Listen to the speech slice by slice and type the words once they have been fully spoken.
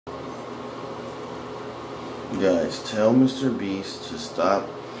Guys, tell Mr. Beast to stop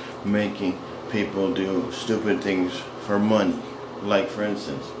making people do stupid things for money. Like, for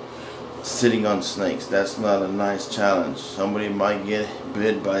instance, sitting on snakes. That's not a nice challenge. Somebody might get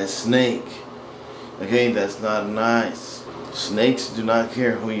bit by a snake. Okay, that's not nice. Snakes do not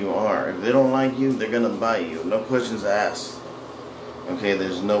care who you are. If they don't like you, they're gonna bite you. No questions asked. Okay,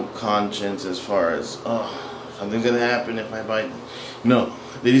 there's no conscience as far as, oh, something's gonna happen if I bite them. No,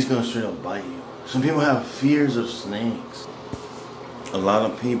 they're just gonna straight up bite you. Some people have fears of snakes. A lot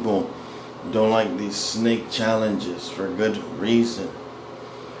of people don't like these snake challenges for good reason.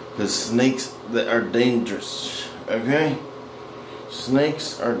 Because snakes that are dangerous. Okay?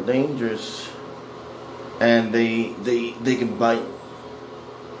 Snakes are dangerous. And they can bite.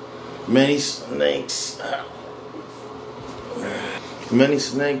 Many snakes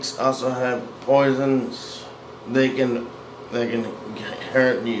also have poisons. They can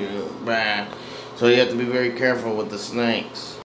hurt you bad. So you have to be very careful with the snakes.